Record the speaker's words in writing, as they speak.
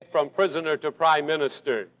from prisoner to prime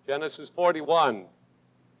minister. Genesis 41.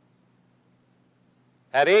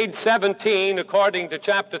 At age 17, according to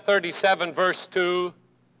chapter 37, verse 2,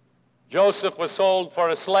 Joseph was sold for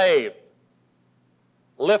a slave,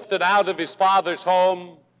 lifted out of his father's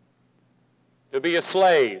home to be a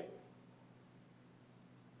slave.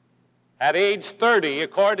 At age 30,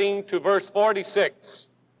 according to verse 46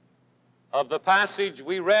 of the passage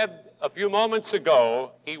we read a few moments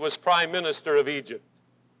ago, he was prime minister of Egypt.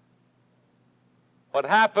 What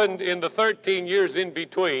happened in the 13 years in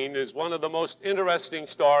between is one of the most interesting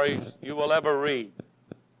stories you will ever read.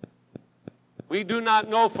 We do not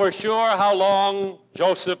know for sure how long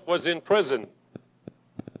Joseph was in prison.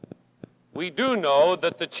 We do know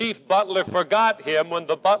that the chief butler forgot him when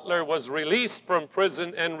the butler was released from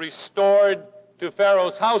prison and restored to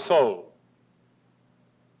Pharaoh's household.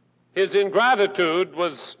 His ingratitude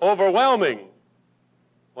was overwhelming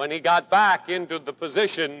when he got back into the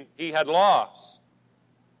position he had lost.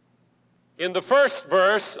 In the first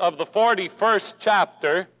verse of the 41st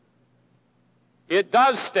chapter, it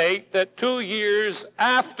does state that 2 years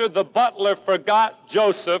after the butler forgot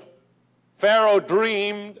Joseph, Pharaoh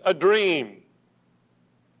dreamed a dream.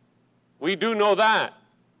 We do know that.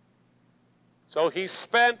 So he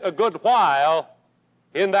spent a good while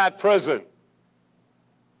in that prison.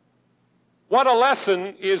 What a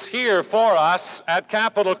lesson is here for us at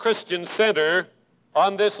Capital Christian Center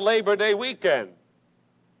on this Labor Day weekend.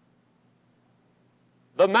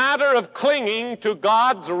 The matter of clinging to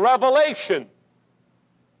God's revelation.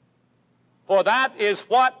 For that is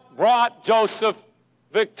what brought Joseph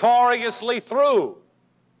victoriously through.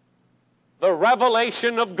 The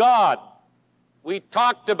revelation of God. We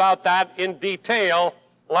talked about that in detail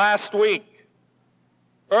last week.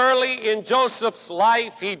 Early in Joseph's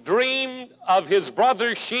life, he dreamed of his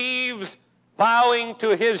brother sheaves bowing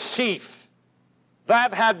to his sheaf.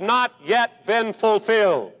 That had not yet been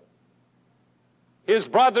fulfilled. His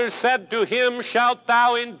brothers said to him, "Shalt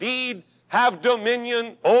thou indeed have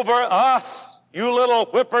dominion over us, you little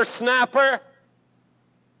whippersnapper?"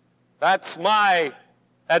 That's my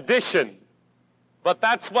addition. But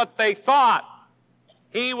that's what they thought.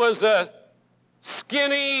 He was a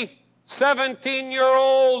skinny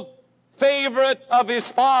 17-year-old favorite of his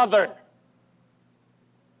father.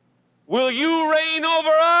 Will you reign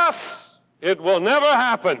over us? It will never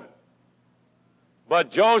happen.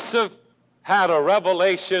 But Joseph had a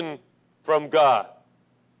revelation from God.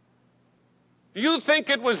 Do you think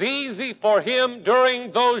it was easy for him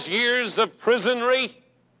during those years of prisonry?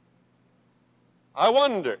 I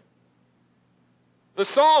wonder. The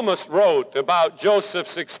psalmist wrote about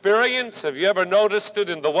Joseph's experience. Have you ever noticed it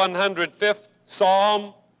in the 105th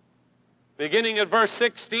Psalm? Beginning at verse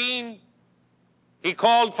 16, he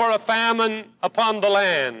called for a famine upon the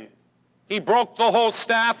land. He broke the whole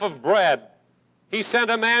staff of bread. He sent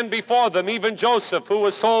a man before them, even Joseph, who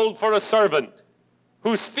was sold for a servant,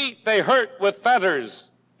 whose feet they hurt with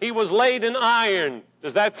fetters. He was laid in iron.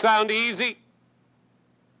 Does that sound easy?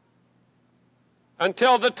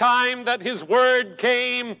 Until the time that his word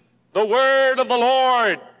came, the word of the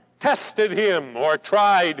Lord tested him or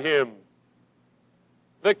tried him.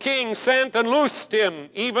 The king sent and loosed him,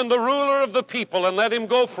 even the ruler of the people, and let him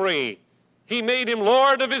go free. He made him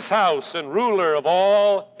lord of his house and ruler of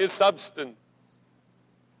all his substance.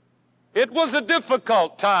 It was a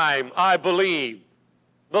difficult time, I believe.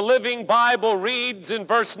 The Living Bible reads in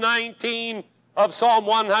verse 19 of Psalm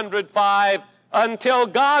 105, until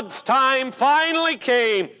God's time finally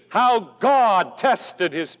came, how God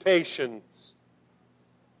tested his patience.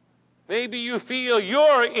 Maybe you feel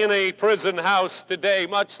you're in a prison house today,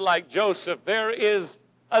 much like Joseph. There is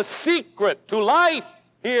a secret to life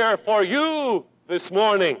here for you this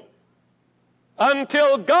morning.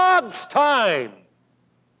 Until God's time.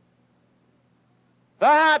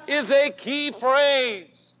 That is a key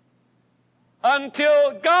phrase.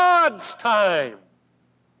 Until God's time.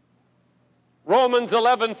 Romans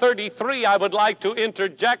 11:33, I would like to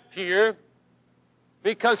interject here,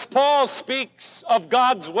 because Paul speaks of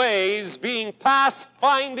God's ways being past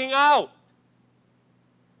finding out.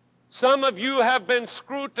 Some of you have been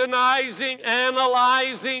scrutinizing,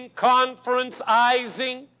 analyzing,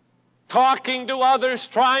 conferencizing, talking to others,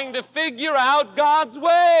 trying to figure out God's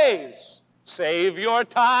ways. Save your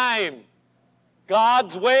time.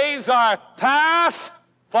 God's ways are past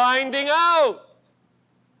finding out.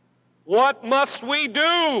 What must we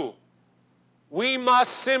do? We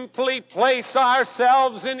must simply place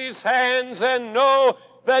ourselves in his hands and know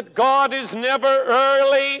that God is never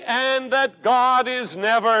early and that God is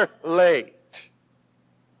never late.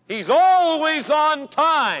 He's always on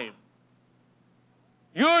time.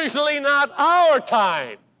 Usually not our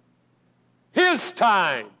time, His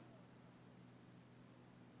time.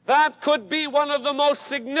 That could be one of the most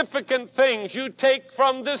significant things you take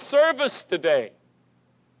from this service today.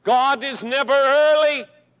 God is never early.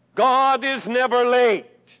 God is never late.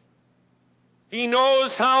 He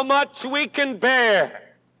knows how much we can bear.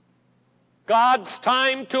 God's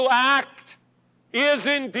time to act is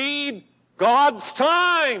indeed God's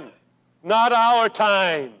time, not our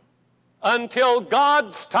time, until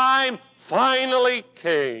God's time finally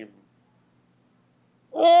came.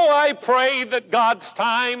 Oh, I pray that God's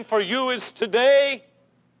time for you is today,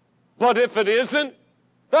 but if it isn't,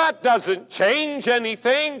 that doesn't change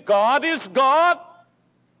anything. God is God.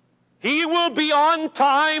 He will be on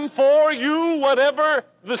time for you, whatever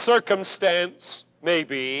the circumstance may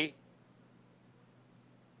be.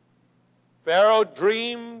 Pharaoh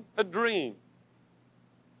dreamed a dream.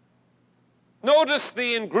 Notice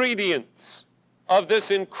the ingredients of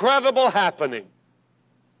this incredible happening.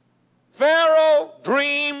 Pharaoh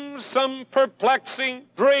dreams some perplexing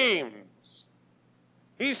dreams.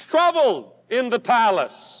 He's troubled in the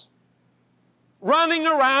palace. Running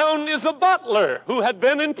around is a butler who had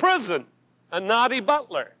been in prison, a naughty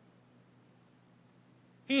butler.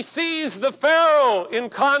 He sees the Pharaoh in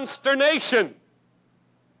consternation.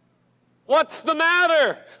 What's the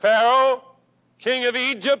matter, Pharaoh, king of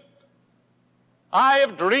Egypt? I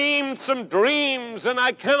have dreamed some dreams and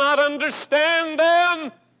I cannot understand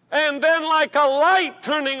them. And then, like a light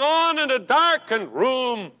turning on in a darkened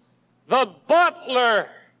room, the butler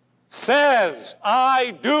says,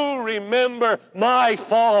 I do remember my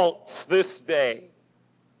faults this day.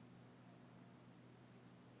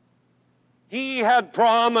 He had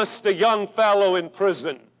promised a young fellow in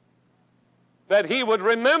prison that he would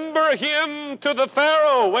remember him to the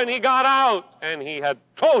Pharaoh when he got out, and he had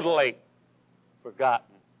totally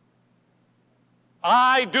forgotten.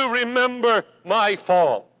 I do remember my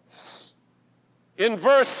faults. In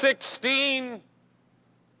verse 16,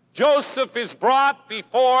 Joseph is brought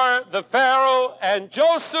before the Pharaoh, and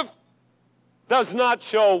Joseph does not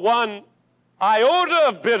show one iota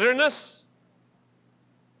of bitterness,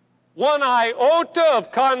 one iota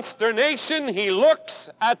of consternation. He looks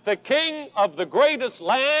at the king of the greatest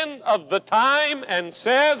land of the time and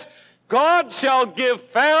says, God shall give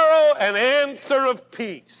Pharaoh an answer of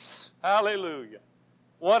peace. Hallelujah.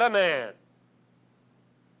 What a man.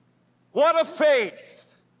 What a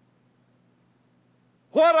faith.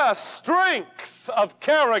 What a strength of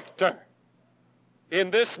character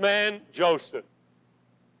in this man, Joseph.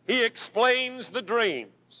 He explains the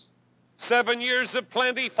dreams. 7 years of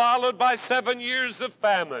plenty followed by 7 years of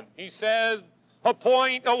famine. He says,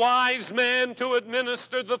 appoint a wise man to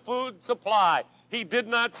administer the food supply. He did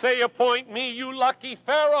not say, appoint me, you lucky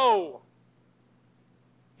Pharaoh.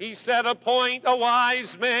 He said, appoint a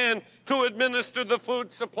wise man to administer the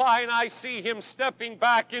food supply, and I see him stepping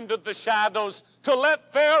back into the shadows to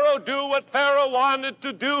let Pharaoh do what Pharaoh wanted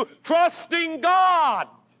to do, trusting God.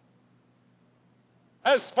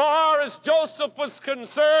 As far as Joseph was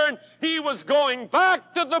concerned, he was going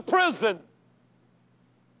back to the prison.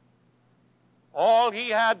 All he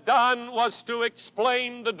had done was to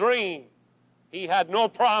explain the dream. He had no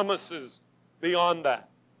promises beyond that.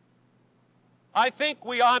 I think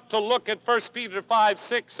we ought to look at 1 Peter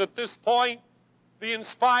 5:6 at this point, the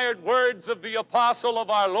inspired words of the apostle of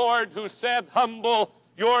our Lord who said, humble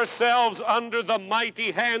yourselves under the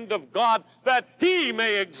mighty hand of God, that he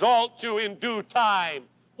may exalt you in due time.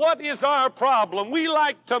 What is our problem? We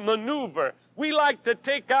like to maneuver. We like to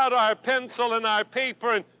take out our pencil and our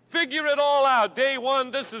paper and figure it all out. Day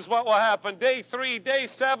 1, this is what will happen. Day 3, day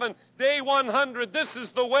 7, day 100, this is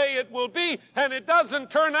the way it will be. And it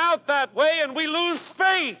doesn't turn out that way, and we lose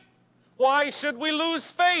faith. Why should we lose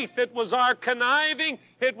faith? It was our conniving,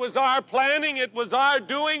 it was our planning, it was our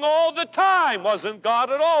doing all the time. Wasn't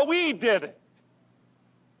God at all. We did it.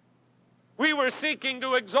 We were seeking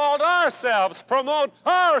to exalt ourselves, promote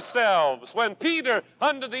ourselves. When Peter,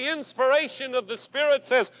 under the inspiration of the Spirit,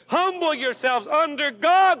 says, humble yourselves under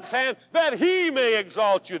God's hand that he may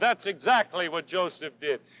exalt you. That's exactly what Joseph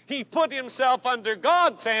did. He put himself under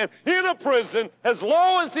God's hand in a prison as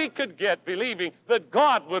low as he could get, believing that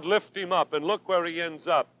God would lift him up. And look where he ends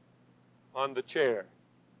up, on the chair,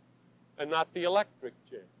 and not the electric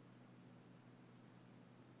chair.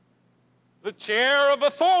 The chair of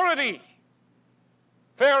authority.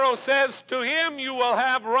 Pharaoh says to him, you will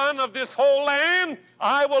have run of this whole land.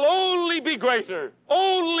 I will only be greater,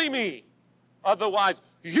 only me. Otherwise,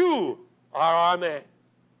 you are our man.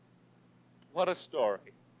 What a story.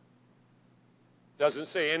 Doesn't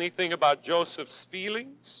say anything about Joseph's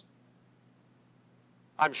feelings.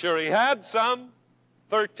 I'm sure he had some.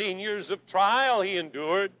 13 years of trial he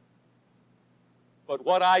endured. But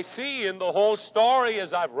what I see in the whole story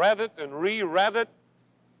as I've read it and reread it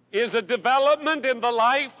is a development in the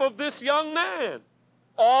life of this young man.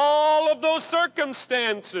 All of those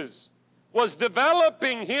circumstances was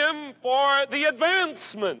developing him for the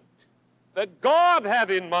advancement that God had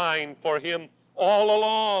in mind for him all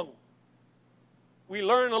along. We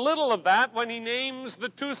learn a little of that when he names the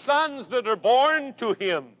two sons that are born to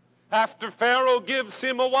him after Pharaoh gives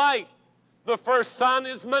him a wife. The first son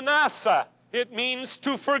is Manasseh. It means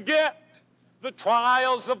to forget. The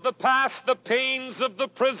trials of the past, the pains of the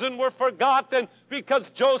prison were forgotten because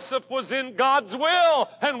Joseph was in God's will.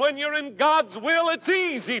 And when you're in God's will, it's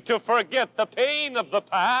easy to forget the pain of the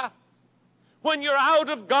past. When you're out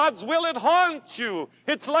of God's will, it haunts you.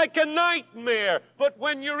 It's like a nightmare. But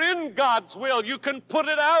when you're in God's will, you can put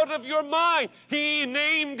it out of your mind. He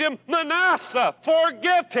named him Manasseh,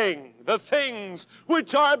 forgetting the things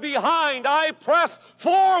which are behind. I press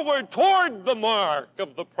forward toward the mark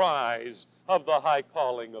of the prize of the high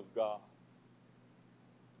calling of God.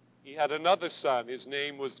 He had another son. His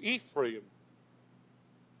name was Ephraim.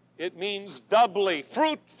 It means doubly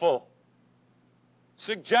fruitful,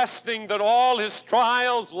 suggesting that all his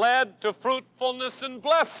trials led to fruitfulness and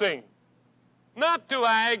blessing. Not to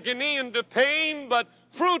agony and to pain, but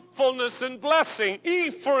fruitfulness and blessing.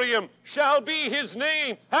 Ephraim shall be his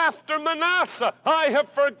name after Manasseh. I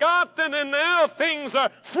have forgotten, and now things are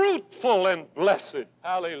fruitful and blessed.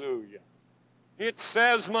 Hallelujah. It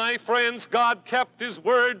says, my friends, God kept his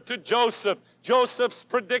word to Joseph. Joseph's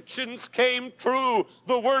predictions came true.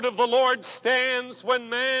 The word of the Lord stands when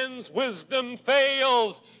man's wisdom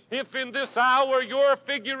fails. If in this hour you're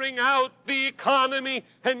figuring out the economy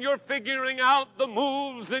and you're figuring out the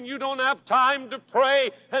moves and you don't have time to pray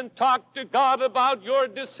and talk to God about your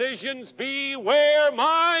decisions, beware,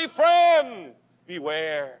 my friend,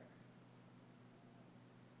 beware.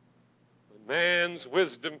 When man's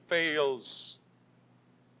wisdom fails,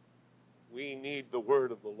 we need the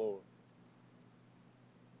word of the Lord.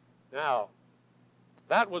 Now,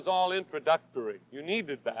 that was all introductory. You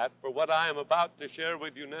needed that for what I am about to share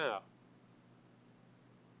with you now.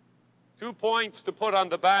 2 points to put on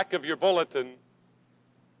the back of your bulletin: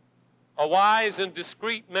 a wise and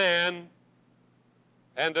discreet man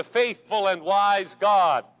and a faithful and wise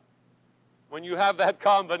God. When you have that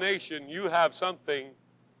combination, you have something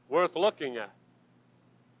worth looking at.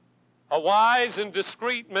 A wise and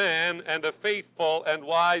discreet man and a faithful and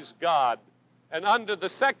wise God. And under the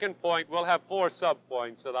second point, we'll have 4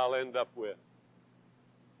 subpoints that I'll end up with.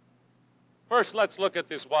 First, let's look at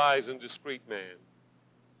this wise and discreet man.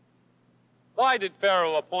 Why did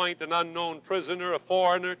Pharaoh appoint an unknown prisoner, a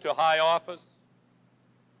foreigner, to high office?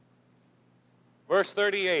 Verse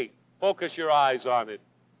 38, focus your eyes on it.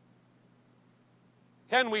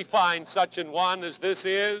 Can we find such an one as this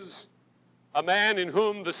is? A man in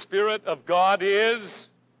whom the Spirit of God is?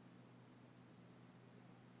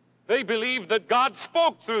 They believed that God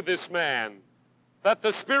spoke through this man, that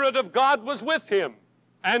the Spirit of God was with him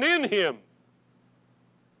and in him.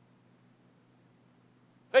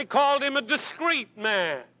 They called him a discreet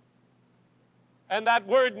man. And that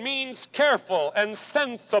word means careful and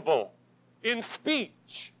sensible in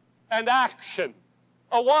speech and action.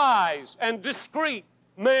 A wise and discreet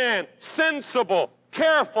man, sensible,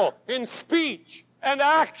 careful in speech and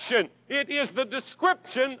action. It is the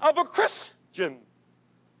description of a Christian.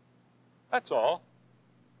 That's all.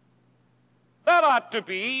 That ought to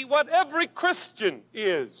be what every Christian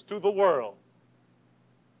is to the world.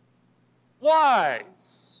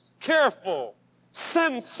 Wise, careful,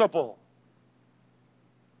 sensible.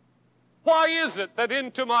 Why is it that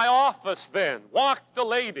into my office then walked a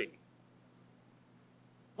lady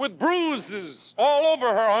with bruises all over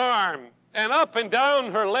her arm and up and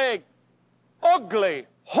down her leg, ugly,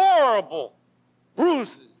 horrible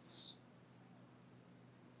bruises?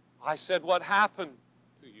 I said, what happened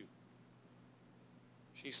to you?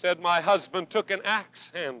 She said, my husband took an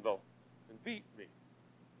axe handle and beat me.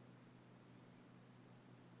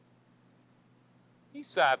 He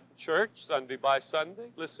sat in church Sunday by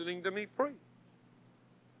Sunday listening to me preach.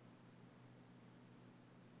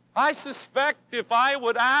 I suspect if I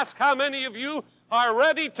would ask how many of you are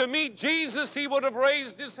ready to meet Jesus, he would have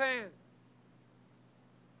raised his hand.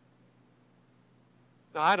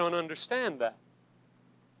 Now, I don't understand that.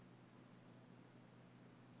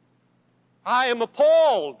 I am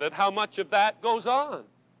appalled at how much of that goes on.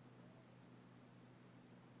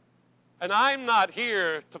 And I'm not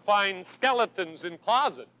here to find skeletons in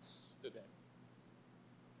closets today.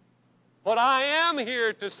 But I am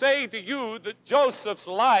here to say to you that Joseph's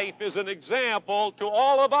life is an example to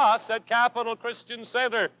all of us at Capital Christian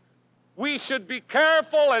Center. We should be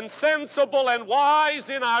careful and sensible and wise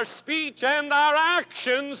in our speech and our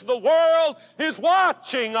actions. The world is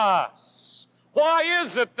watching us. Why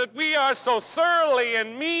is it that we are so surly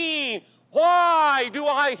and mean? Why do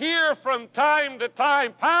I hear from time to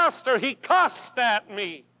time, Pastor, he cussed at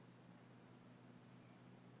me?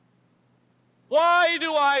 Why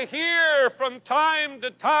do I hear from time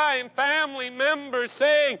to time family members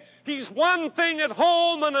saying, he's one thing at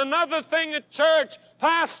home and another thing at church?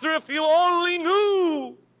 Pastor, if you only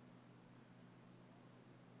knew.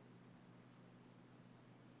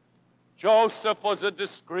 Joseph was a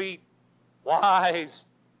discreet, wise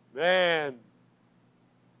man.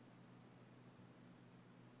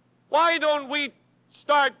 Why don't we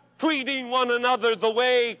start treating one another the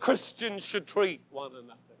way Christians should treat one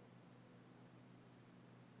another?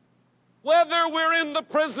 Whether we're in the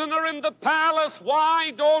prison or in the palace,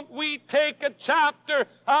 why don't we take a chapter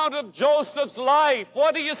out of Joseph's life?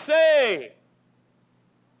 What do you say?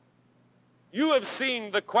 You have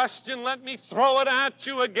seen the question. Let me throw it at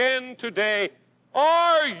you again today.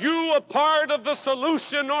 Are you a part of the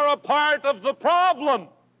solution or a part of the problem?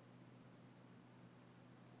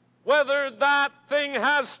 Whether that thing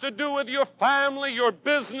has to do with your family, your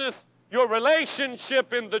business, your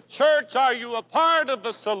relationship in the church, are you a part of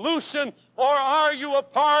the solution or are you a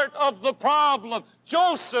part of the problem?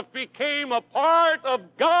 Joseph became a part of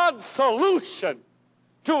God's solution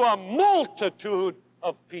to a multitude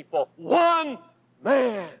of people. One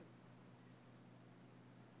man.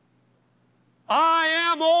 I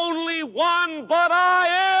am only one, but I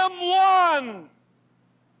am one.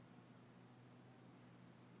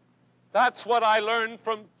 That's what I learned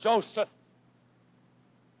from Joseph.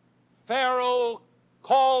 Pharaoh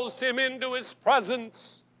calls him into his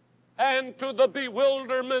presence, and to the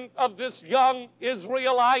bewilderment of this young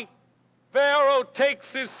Israelite, Pharaoh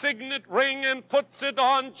takes his signet ring and puts it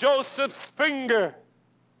on Joseph's finger.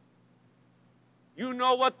 You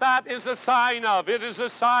know what that is a sign of. It is a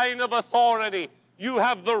sign of authority. You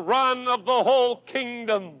have the run of the whole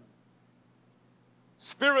kingdom.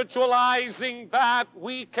 Spiritualizing that,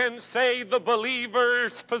 we can say the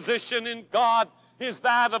believer's position in God is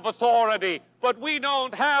that of authority. But we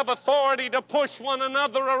don't have authority to push one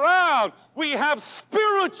another around. We have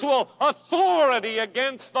spiritual authority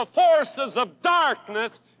against the forces of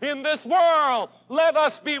darkness in this world. Let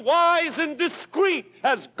us be wise and discreet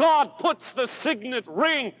as God puts the signet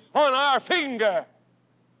ring on our finger.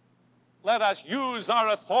 Let us use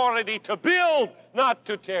our authority to build, not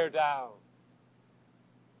to tear down.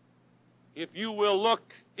 If you will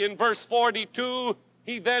look in verse 42,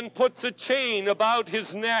 he then puts a chain about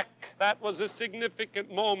his neck. That was a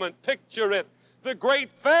significant moment. Picture it. The great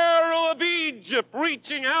Pharaoh of Egypt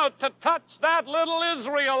reaching out to touch that little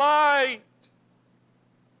Israelite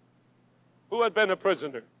who had been a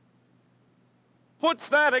prisoner. Puts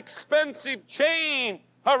that expensive chain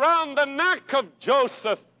around the neck of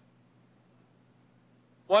Joseph.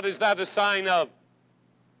 What is that a sign of?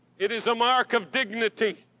 It is a mark of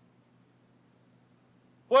dignity.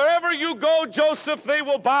 Wherever you go, Joseph, they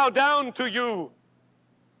will bow down to you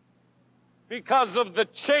because of the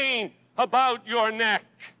chain about your neck.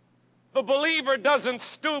 The believer doesn't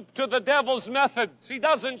stoop to the devil's methods. He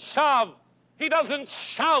doesn't shove. He doesn't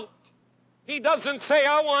shout. He doesn't say,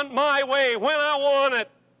 I want my way when I want it.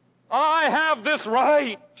 I have this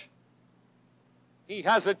right. He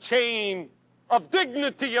has a chain of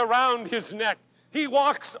dignity around his neck. He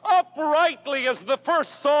walks uprightly, as the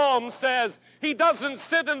first psalm says. He doesn't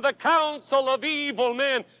sit in the council of evil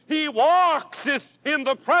men. He walks in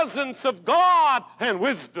the presence of God and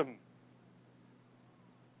wisdom.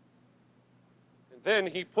 And then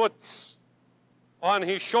he puts on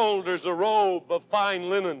his shoulders a robe of fine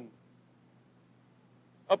linen,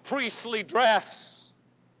 a priestly dress.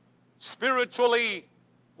 Spiritually,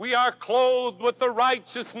 we are clothed with the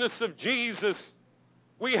righteousness of Jesus.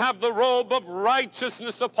 We have the robe of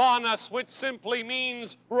righteousness upon us, which simply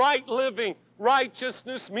means right living.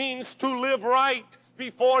 Righteousness means to live right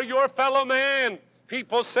before your fellow man.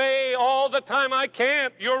 People say all the time, I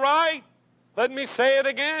can't. You're right. Let me say it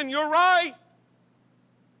again. You're right.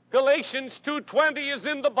 Galatians 2:20 is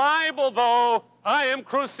in the Bible, though. I am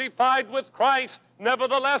crucified with Christ.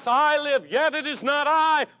 Nevertheless, I live, yet it is not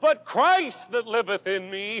I, but Christ that liveth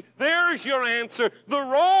in me. There's your answer. The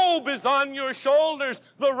robe is on your shoulders,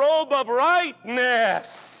 the robe of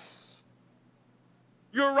rightness.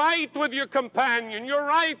 You're right with your companion. You're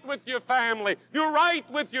right with your family. You're right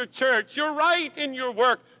with your church. You're right in your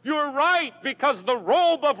work. You're right because the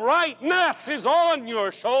robe of rightness is on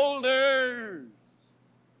your shoulders.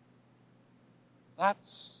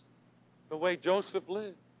 That's the way Joseph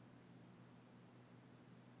lived.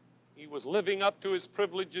 He was living up to his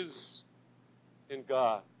privileges in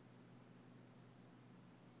God.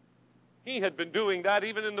 He had been doing that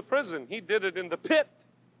even in the prison. He did it in the pit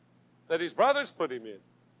that his brothers put him in.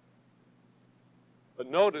 But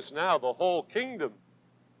notice now the whole kingdom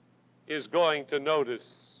is going to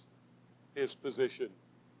notice his position.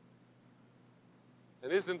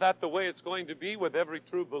 And isn't that the way it's going to be with every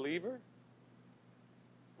true believer?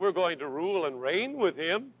 We're going to rule and reign with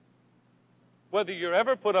him. Whether you're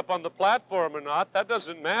ever put up on the platform or not, that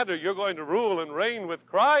doesn't matter. You're going to rule and reign with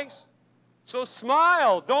Christ. So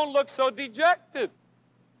smile. Don't look so dejected.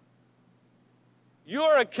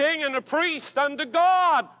 You're a king and a priest unto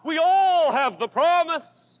God. We all have the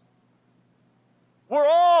promise. We're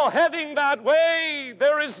all heading that way.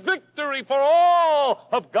 There is victory for all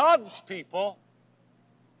of God's people.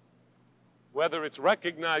 Whether it's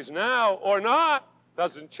recognized now or not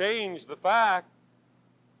doesn't change the fact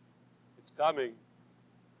it's coming.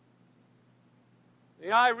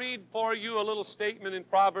 May I read for you a little statement in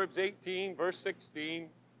Proverbs 18, verse 16.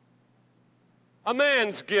 A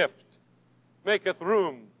man's gift maketh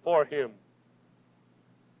room for him.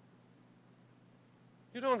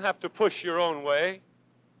 You don't have to push your own way.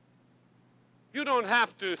 You don't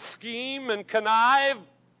have to scheme and connive.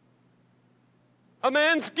 A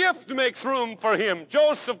man's gift makes room for him.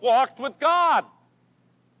 Joseph walked with God.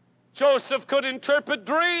 Joseph could interpret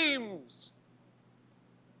dreams.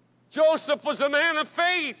 Joseph was a man of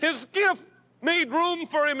faith. His gift made room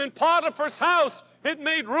for him in Potiphar's house. It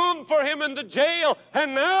made room for him in the jail.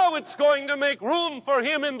 And now it's going to make room for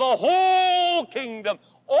him in the whole kingdom.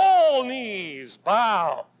 All knees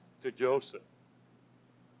bow to Joseph.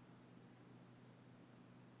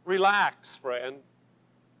 Relax, friend.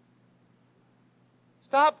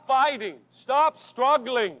 Stop fighting. Stop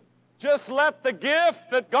struggling. Just let the gift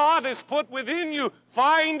that God has put within you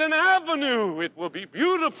find an avenue. It will be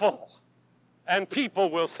beautiful. And people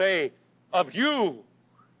will say of you,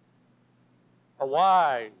 a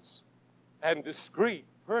wise and discreet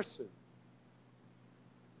person.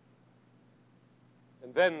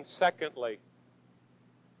 And then secondly,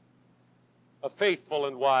 a faithful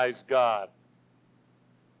and wise God.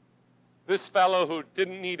 This fellow who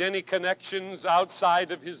didn't need any connections outside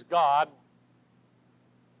of his God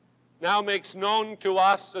now makes known to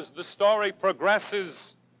us as the story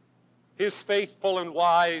progresses his faithful and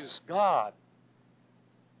wise God.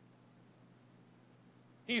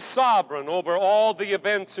 He's sovereign over all the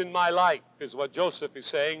events in my life, is what Joseph is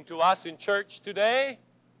saying to us in church today.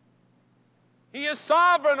 He is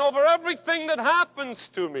sovereign over everything that happens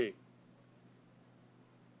to me.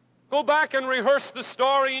 Go back and rehearse the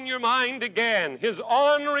story in your mind again. His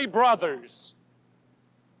ornery brothers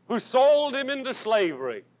who sold him into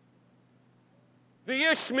slavery.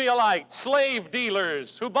 The Ishmaelite slave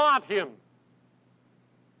dealers who bought him.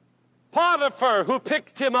 Potiphar who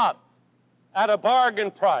picked him up at a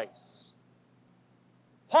bargain price.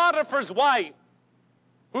 Potiphar's wife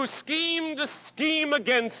who schemed a scheme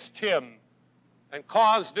against him and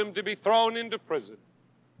caused him to be thrown into prison.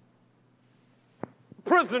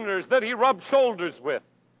 Prisoners that he rubbed shoulders with.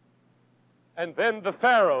 And then the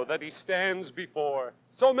Pharaoh that he stands before.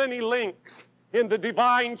 So many links in the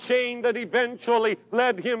divine chain that eventually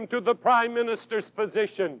led him to the prime minister's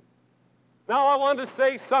position. Now I want to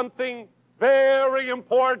say something very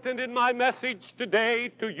important in my message today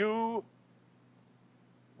to you.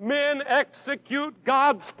 Men execute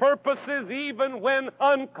God's purposes even when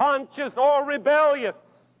unconscious or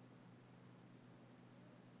rebellious.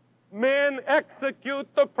 Men execute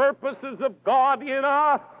the purposes of God in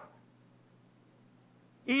us.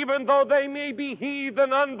 Even though they may be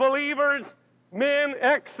heathen unbelievers, men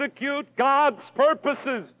execute God's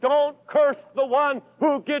purposes. Don't curse the one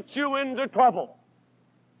who gets you into trouble.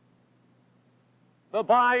 The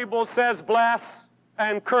Bible says, bless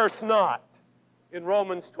and curse not in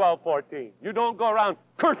Romans 12:14. You don't go around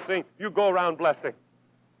cursing, you go around blessing.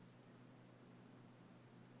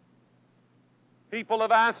 People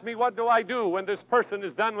have asked me, what do I do when this person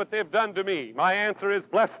has done what they've done to me? My answer is,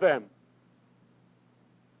 bless them.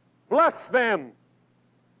 Bless them.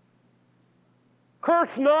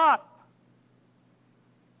 Curse not.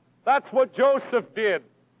 That's what Joseph did,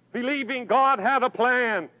 believing God had a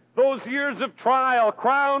plan. Those years of trial,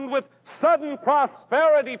 crowned with sudden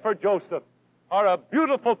prosperity for Joseph, are a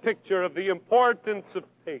beautiful picture of the importance of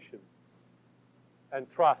patience and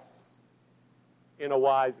trust in a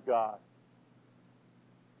wise God.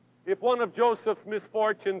 If one of Joseph's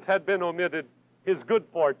misfortunes had been omitted, his good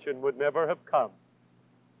fortune would never have come.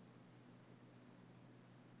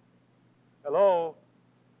 Hello?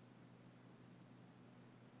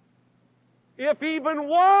 If even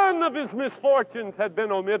one of his misfortunes had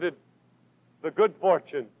been omitted, the good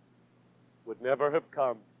fortune would never have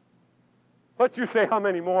come. But you say, how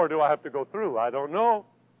many more do I have to go through? I don't know.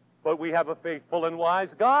 But we have a faithful and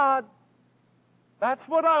wise God. That's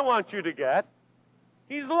what I want you to get.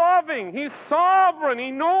 He's loving. He's sovereign.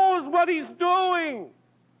 He knows what He's doing.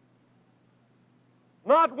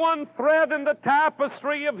 Not one thread in the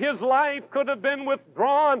tapestry of His life could have been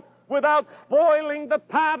withdrawn without spoiling the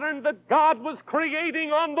pattern that God was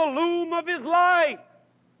creating on the loom of His life.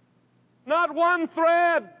 Not one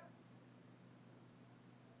thread.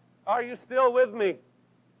 Are you still with me?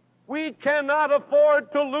 We cannot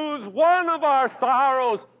afford to lose one of our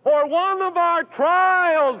sorrows or one of our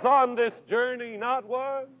trials on this journey. Not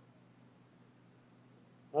one.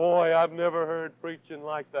 Boy, I've never heard preaching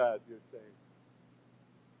like that, you're saying.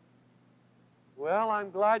 Well,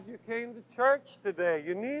 I'm glad you came to church today.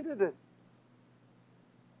 You needed it.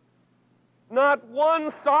 Not one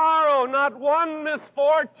sorrow, not one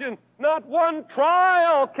misfortune, not one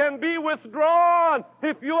trial can be withdrawn.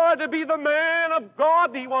 If you are to be the man of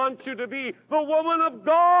God He wants you to be, the woman of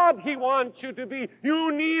God He wants you to be,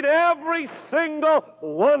 you need every single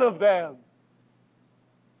one of them.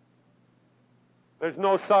 There's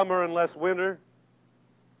no summer unless winter.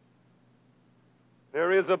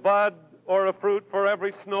 There is a bud or a fruit for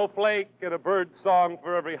every snowflake and a bird song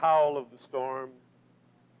for every howl of the storm.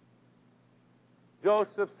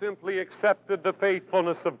 Joseph simply accepted the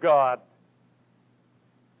faithfulness of God.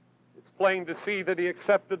 It's plain to see that he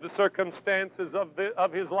accepted the circumstances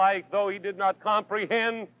of his life, though he did not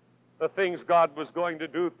comprehend the things God was going to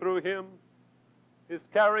do through him. His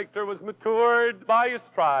character was matured by his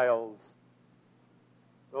trials.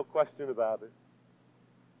 No question about it.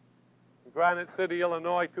 In Granite City,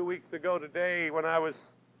 Illinois, 2 weeks ago today, when I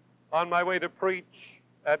was on my way to preach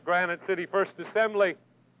at Granite City First Assembly,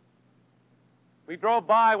 we drove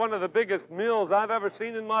by one of the biggest mills I've ever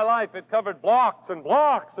seen in my life. It covered blocks and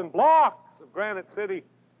blocks and blocks of Granite City.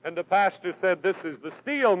 And the pastor said, this is the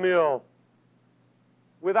steel mill.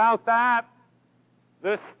 Without that,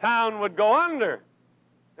 this town would go under.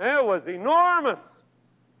 It was enormous.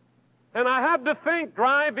 And I had to think,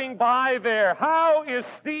 driving by there, how is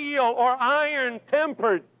steel or iron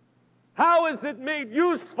tempered? How is it made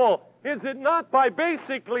useful? Is it not by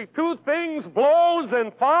basically two things, blows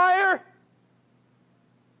and fire?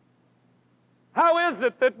 How is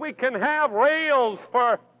it that we can have rails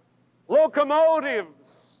for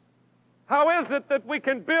locomotives? How is it that we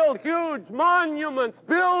can build huge monuments,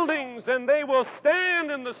 buildings, and they will stand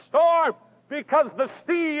in the storm because the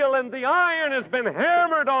steel and the iron has been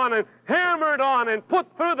hammered on and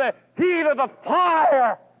put through the heat of the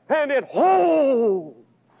fire, and it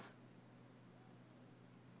holds.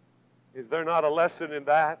 Is there not a lesson in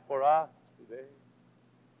that for us today?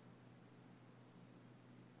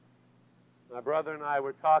 My brother and I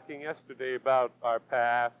were talking yesterday about our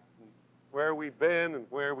past and where we've been and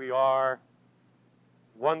where we are.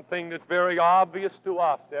 One thing that's very obvious to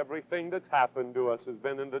us, everything that's happened to us has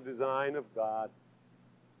been in the design of God.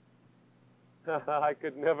 I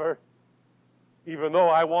could never, even though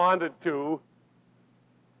I wanted to,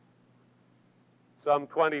 some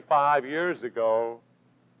 25 years ago,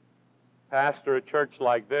 pastor a church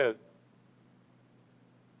like this.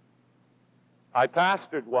 I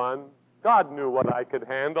pastored one. God knew what I could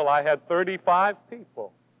handle. I had 35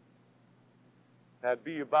 people. That'd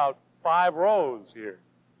be about 5 rows here.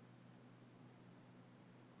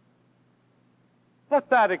 But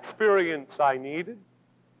that experience I needed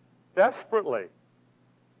desperately.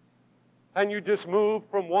 And you just move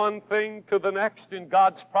from one thing to the next in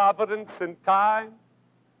God's providence and time.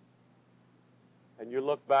 And you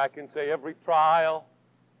look back and say, every trial,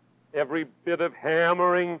 every bit of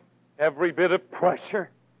hammering, every bit of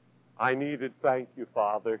pressure, I needed. Thank you,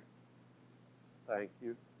 Father. Thank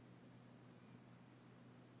you.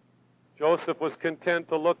 Joseph was content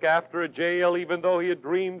to look after a jail even though he had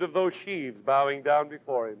dreamed of those sheaves bowing down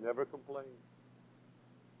before him. Never complained.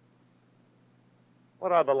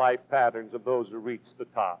 What are the life patterns of those who reach the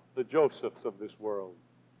top, the Josephs of this world?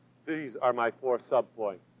 These are my 4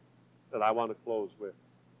 subpoints that I want to close with.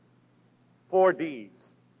 4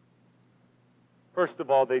 Ds. First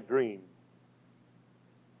of all, they dreamed.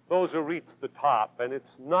 Those who reach the top, and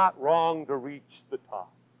it's not wrong to reach the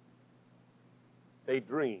top. They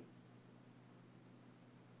dream.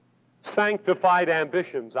 Sanctified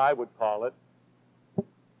ambitions, I would call it.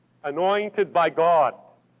 Anointed by God.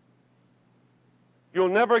 You'll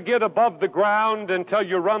never get above the ground until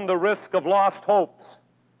you run the risk of lost hopes.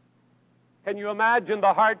 Can you imagine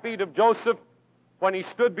the heartbeat of Joseph when he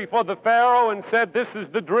stood before the Pharaoh and said, this is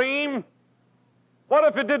the dream? What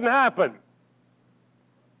if it didn't happen?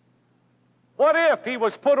 What if he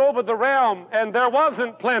was put over the realm and there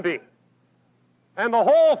wasn't plenty, and the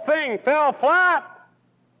whole thing fell flat?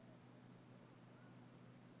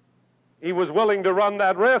 He was willing to run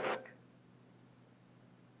that risk.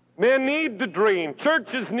 Men need to dream.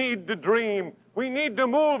 Churches need to dream. We need to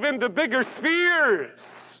move into bigger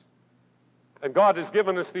spheres. And God has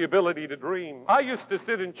given us the ability to dream. I used to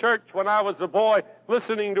sit in church when I was a boy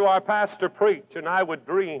listening to our pastor preach, and I would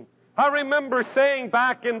dream. I remember saying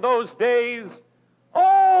back in those days,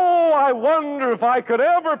 oh, I wonder if I could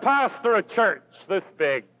ever pastor a church this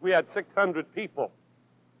big. We had 600 people.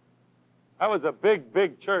 That was a big,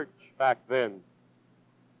 big church back then.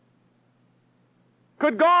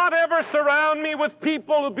 Could God ever surround me with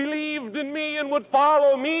people who believed in me and would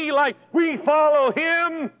follow me like we follow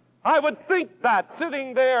Him? I would think that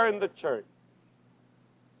sitting there in the church.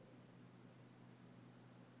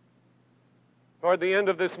 Toward the end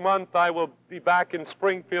of this month, I will be back in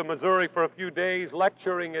Springfield, Missouri for a few days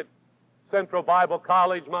lecturing at Central Bible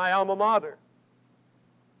College, my alma mater.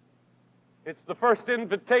 It's the first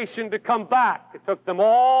invitation to come back. It took them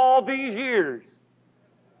all these years.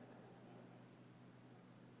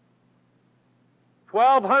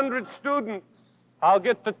 1,200 students I'll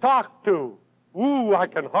get to talk to. Ooh, I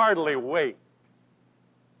can hardly wait.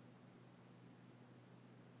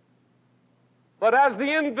 But as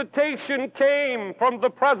the invitation came from the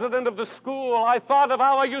president of the school, I thought of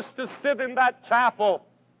how I used to sit in that chapel,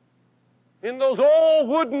 in those old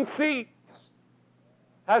wooden seats,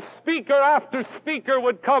 as speaker after speaker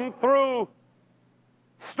would come through.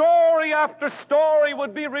 Story after story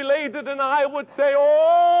would be related, and I would say,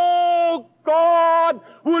 oh, God,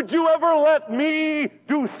 would you ever let me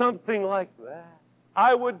do something like that?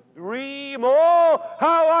 I would dream. Oh,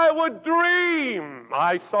 how I would dream.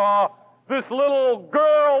 I saw this little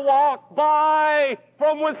girl walk by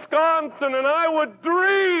from Wisconsin, and I would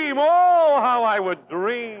dream. Oh, how I would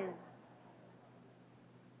dream.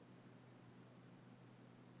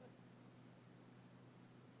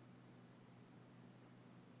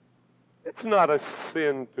 It's not a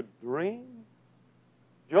sin to dream.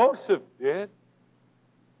 Joseph did.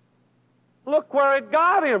 Look where it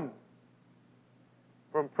got him.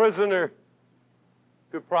 From prisoner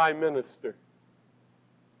to prime minister.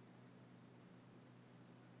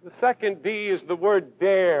 The second D is the word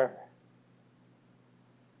dare.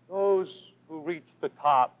 Those who reach the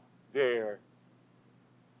top dare.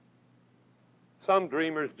 Some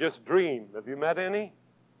dreamers just dream. Have you met any?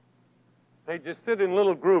 They just sit in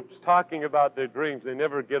little groups talking about their dreams. They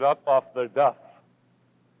never get up off their duff.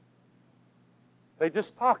 They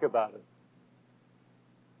just talk about it.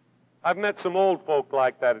 I've met some old folk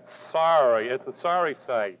like that. It's a sorry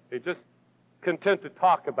sight. They're just content to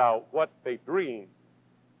talk about what they dream.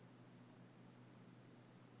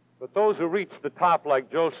 But those who reach the top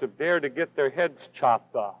like Joseph dare to get their heads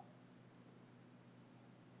chopped off.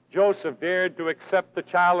 Joseph dared to accept the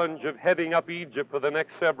challenge of heading up Egypt for the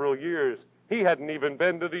next several years. He hadn't even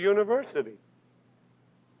been to the university.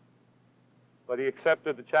 But he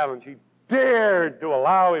accepted the challenge. He dared to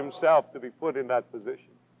allow himself to be put in that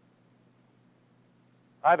position.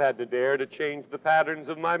 I've had to dare to change the patterns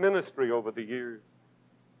of my ministry over the years.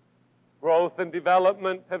 Growth and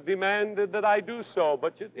development have demanded that I do so,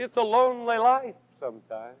 but it's a lonely life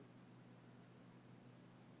sometimes.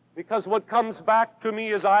 Because what comes back to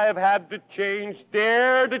me is I have had to change,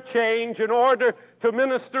 dare to change in order to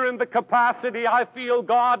minister in the capacity I feel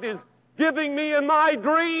God is giving me in my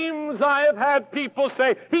dreams. I have had people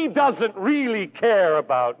say, He doesn't really care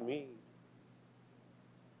about me.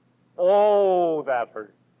 Oh, that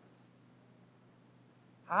hurts.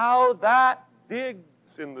 How that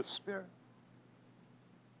digs in the spirit.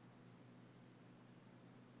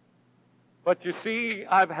 But you see,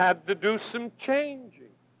 I've had to do some changing.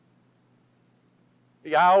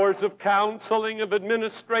 The hours of counseling, of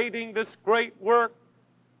administrating this great work,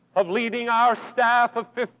 of leading our staff of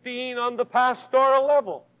 15 on the pastoral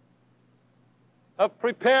level, of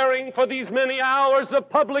preparing for these many hours of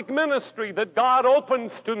public ministry that God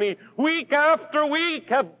opens to me week after week,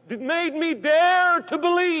 have made me dare to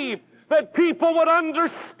believe that people would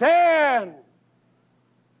understand.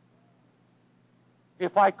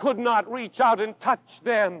 If I could not reach out and touch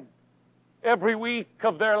them every week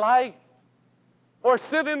of their life, or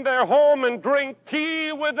sit in their home and drink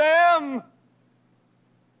tea with them,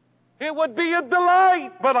 it would be a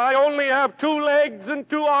delight, but I only have 2 legs and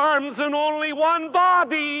 2 arms and only 1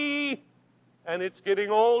 body. And it's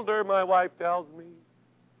getting older, my wife tells me.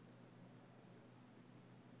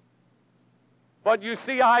 But you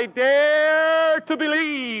see, I dare to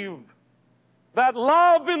believe that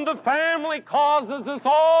love in the family causes us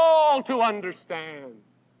all to understand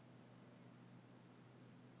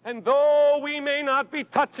And though we may not be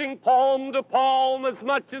touching palm to palm as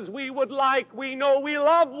much as we would like, we know we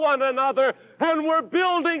love one another, and we're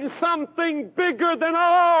building something bigger than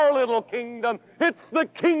our little kingdom. It's the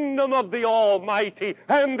kingdom of the Almighty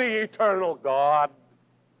and the eternal God.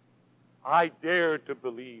 I dare to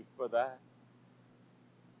believe for that.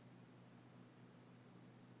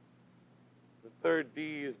 The third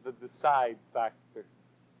D is the decide factor.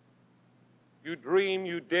 You dream,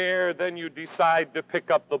 you dare, then you decide to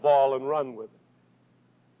pick up the ball and run with it.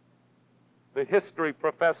 The history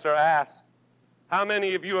professor asked, how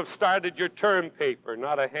many of you have started your term paper?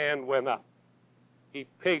 Not a hand went up. He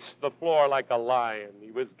paced the floor like a lion.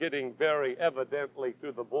 He was getting very evidently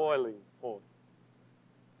to the boiling point.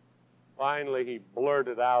 Finally, he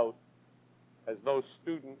blurted out, as those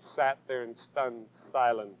students sat there in stunned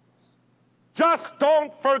silence, just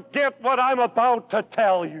don't forget what I'm about to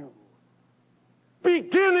tell you.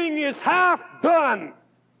 Beginning is half done.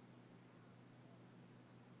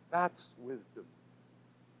 That's wisdom.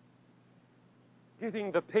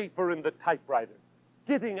 Getting the paper and the typewriter.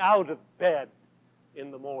 Getting out of bed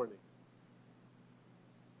in the morning.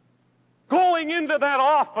 Going into that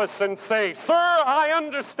office and say, sir, I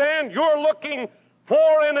understand you're looking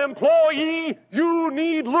for an employee. You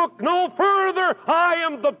need look no further. I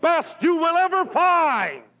am the best you will ever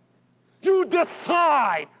find. You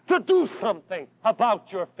decide to do something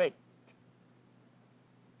about your fate.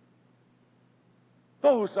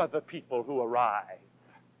 Those are the people who arrive.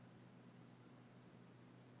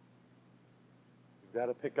 You've got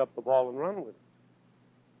to pick up the ball and run with it.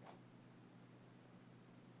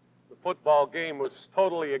 The football game was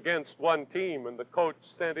totally against one team, and the coach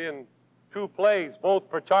sent in 2 plays, both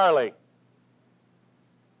for Charlie.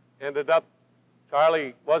 Ended up,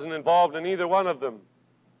 Charlie wasn't involved in either one of them.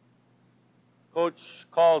 Coach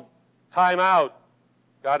called timeout,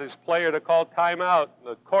 got his player to call timeout.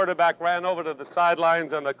 The quarterback ran over to the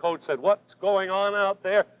sidelines, and the coach said, what's going on out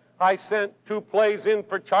there? I sent 2 plays in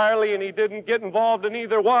for Charlie, and he didn't get involved in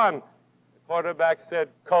either one. The quarterback said,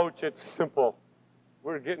 Coach, it's simple.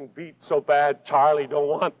 We're getting beat so bad, Charlie don't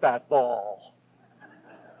want that ball.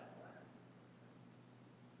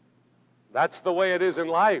 That's the way it is in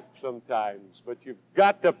life sometimes, but you've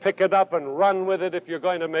got to pick it up and run with it if you're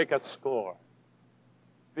going to make a score.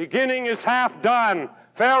 Beginning is half done.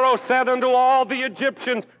 Pharaoh said unto all the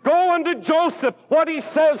Egyptians, go unto Joseph. What he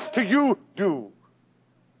says to you, do.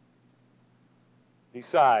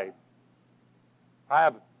 Decide. I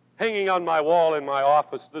have hanging on my wall in my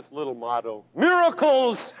office this little motto.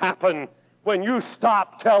 Miracles happen when you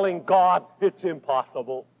stop telling God it's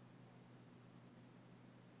impossible.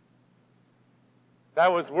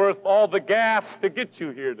 That was worth all the gas to get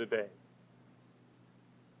you here today.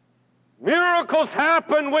 Miracles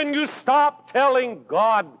happen when you stop telling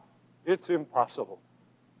God it's impossible.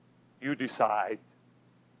 You decide.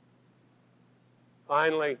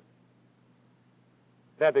 Finally,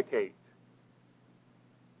 dedicate.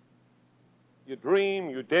 You dream,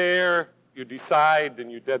 you dare, you decide, and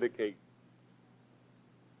you dedicate.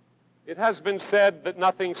 It has been said that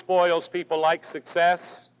nothing spoils people like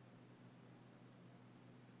success,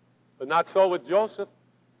 but not so with Joseph.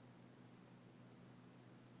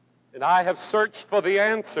 And I have searched for the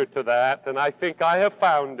answer to that, and I think I have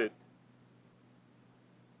found it.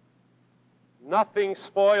 Nothing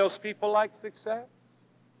spoils people like success.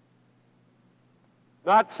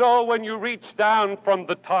 Not so when you reach down from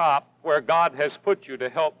the top where God has put you to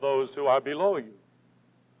help those who are below you.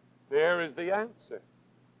 There is the answer.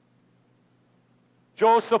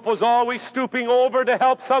 Joseph was always stooping over to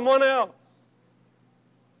help someone else.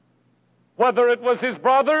 Whether it was his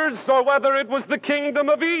brothers or whether it was the kingdom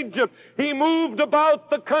of Egypt, he moved about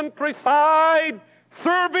the countryside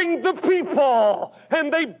serving the people,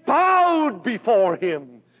 and they bowed before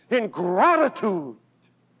him in gratitude.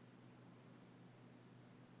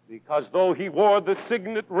 Because though he wore the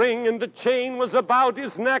signet ring and the chain was about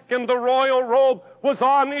his neck and the royal robe was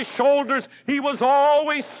on his shoulders, he was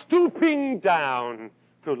always stooping down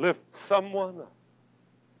to lift someone up.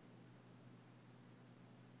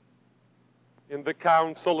 In the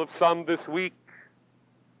counsel of some this week,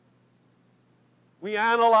 we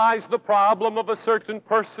analyzed the problem of a certain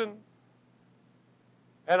person,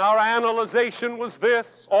 and our analyzation was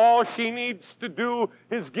this: all she needs to do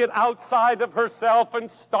is get outside of herself and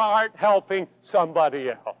start helping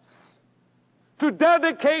somebody else. To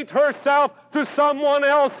dedicate herself to someone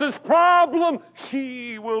else's problem,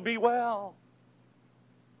 she will be well.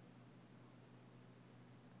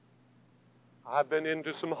 I've been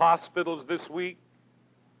into some hospitals this week.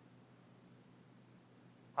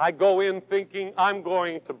 I go in thinking I'm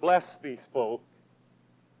going to bless these folk.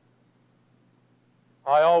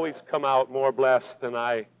 I always come out more blessed than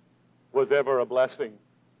I was ever a blessing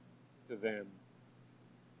to them.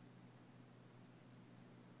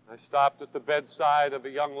 I stopped at the bedside of a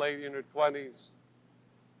young lady in her 20s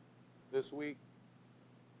this week.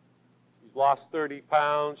 She's lost 30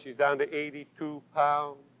 pounds. She's down to 82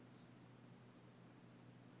 pounds.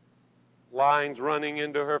 Lines running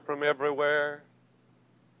into her from everywhere.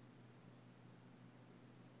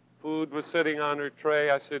 Food was sitting on her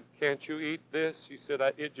tray. I said, "Can't you eat this?" She said,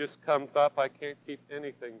 "It just comes up. I can't keep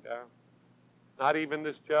anything down. Not even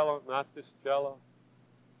this Jell-O, not this Jell-O."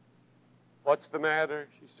 "What's the matter?"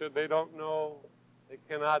 She said, "They don't know. They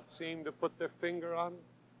cannot seem to put their finger on it."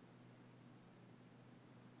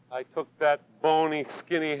 I took that bony,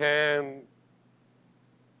 skinny hand.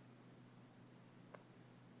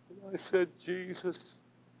 And I said, "Jesus,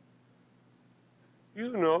 you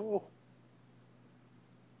know.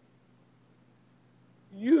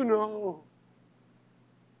 You know.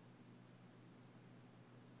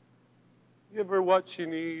 Give her what she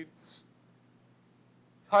needs.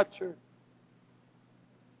 Touch her.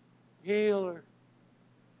 Heal her."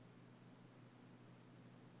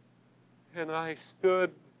 And I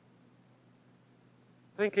stood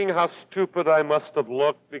thinking how stupid I must have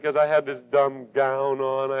looked because I had this dumb gown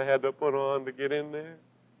on I had to put on to get in there.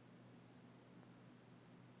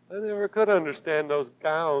 I never could understand those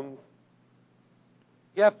gowns.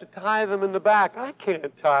 You have to tie them in the back. I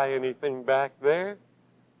can't tie anything back there.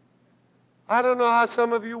 I don't know how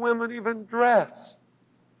some of you women even dress.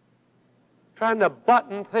 Trying to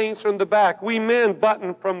button things from the back. We men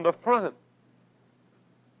button from the front.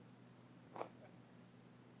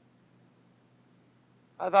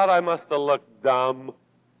 I thought I must have looked dumb.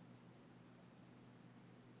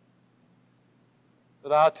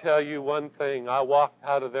 But I'll tell you one thing. I walked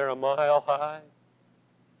out of there a mile high.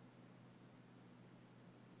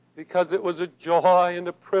 Because it was a joy and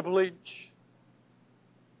a privilege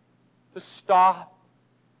to stop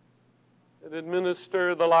and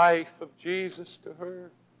administer the life of Jesus to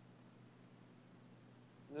her.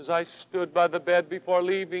 And as I stood by the bed before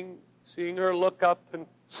leaving, seeing her look up and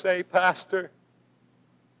say, "Pastor,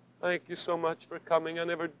 thank you so much for coming. I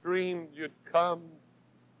never dreamed you'd come.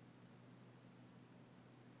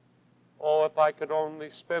 Oh, if I could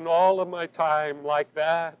only spend all of my time like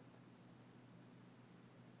that.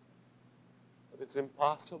 But it's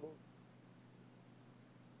impossible.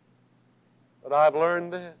 But I've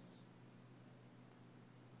learned this.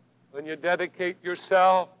 When you dedicate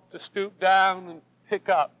yourself to stoop down and pick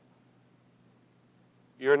up,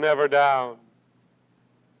 you're never down.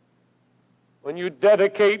 When you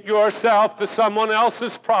dedicate yourself to someone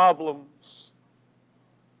else's problems,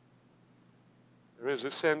 there is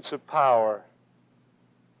a sense of power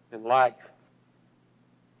in life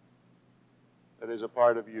that is a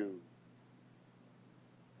part of you.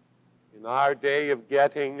 In our day of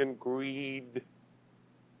getting and greed,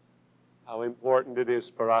 how important it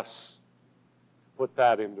is for us to put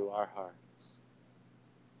that into our hearts.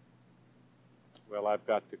 Well, I've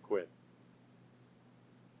got to quit.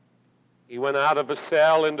 He went out of a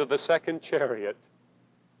cell into the second chariot.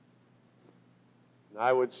 And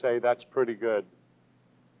I would say that's pretty good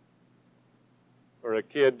for a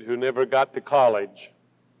kid who never got to college,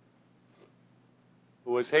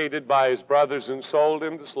 who was hated by his brothers and sold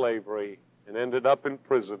into slavery and ended up in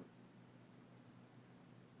prison.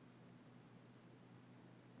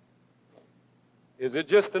 Is it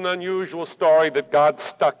just an unusual story that God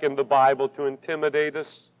stuck in the Bible to intimidate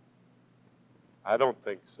us? I don't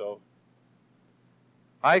think so.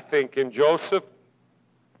 I think in Joseph,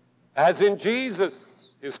 as in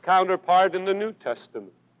Jesus, his counterpart in the New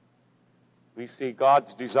Testament, we see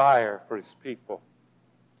God's desire for his people.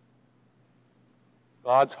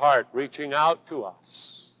 God's heart reaching out to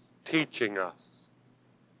us, teaching us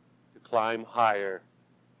to climb higher,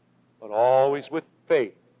 but always with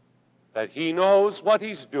faith that he knows what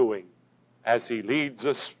he's doing as he leads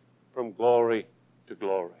us from glory to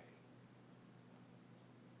glory.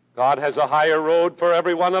 God has a higher road for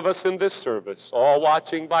every one of us in this service, all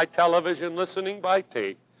watching by television, listening by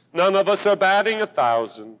tape. None of us are batting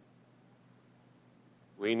 1,000.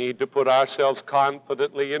 We need to put ourselves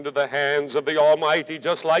confidently into the hands of the Almighty,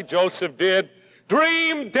 just like Joseph did.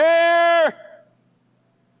 Dream, dare,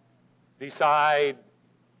 decide,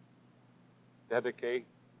 dedicate.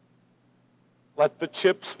 Let the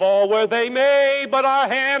chips fall where they may, but our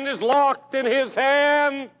hand is locked in his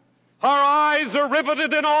hand. Our eyes are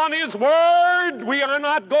riveted in on his word. We are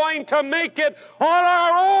not going to make it on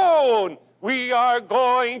our own. We are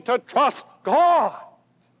going to trust God,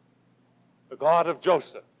 the God of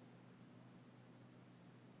Joseph.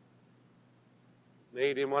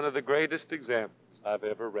 Made him one of the greatest examples I've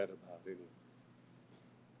ever read about any.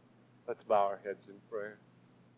 Let's bow our heads in prayer.